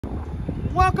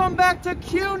Welcome back to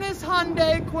Kunes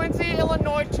Hyundai, Quincy,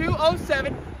 Illinois,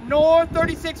 207 North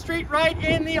 36th Street, right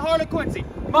in the heart of Quincy.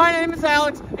 My name is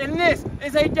Alex, and this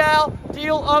is a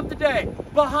deal of the day.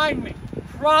 Behind me,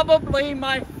 probably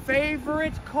my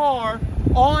favorite car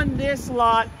on this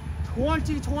lot,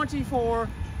 2024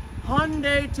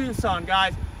 Hyundai Tucson,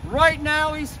 guys. Right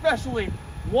now, especially,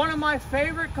 one of my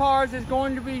favorite cars is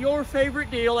going to be your favorite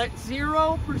deal at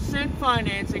 0%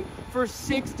 financing for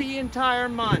 60 entire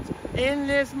months. In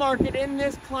this market, in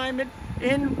this climate,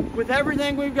 with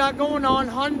everything we've got going on,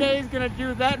 Hyundai is going to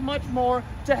do that much more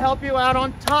to help you out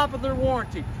on top of their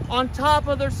warranty, on top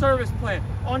of their service plan,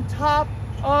 on top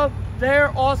of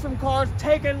their awesome cars.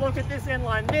 Take a look at this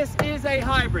inline. This is a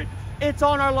hybrid. It's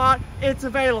on our lot. It's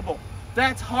available.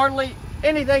 That's hardly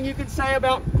anything you could say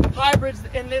about hybrids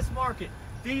in this market.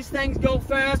 These things go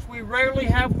fast. We rarely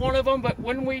have one of them, but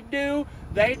when we do,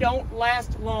 they don't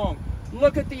last long.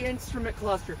 Look at the instrument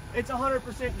cluster. It's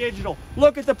 100% digital.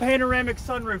 Look at the panoramic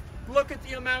sunroof. Look at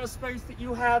the amount of space that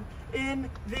you have in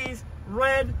these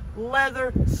red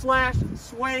leather /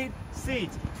 suede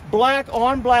seats. Black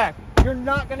on black. You're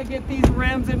not going to get these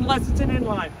rims unless it's an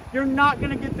inline. You're not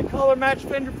going to get the color match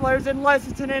fender flares unless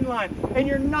it's an inline. And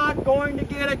you're not going to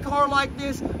get a car like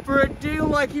this for a deal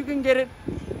like you can get it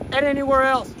at anywhere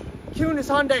else. Kunes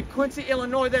Hyundai, Quincy,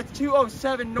 Illinois. That's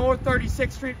 207 North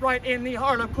 36th Street, right in the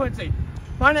heart of Quincy.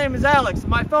 My name is Alex.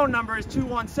 My phone number is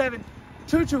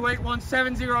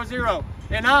 217-228-1700.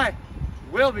 And I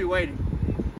will be waiting.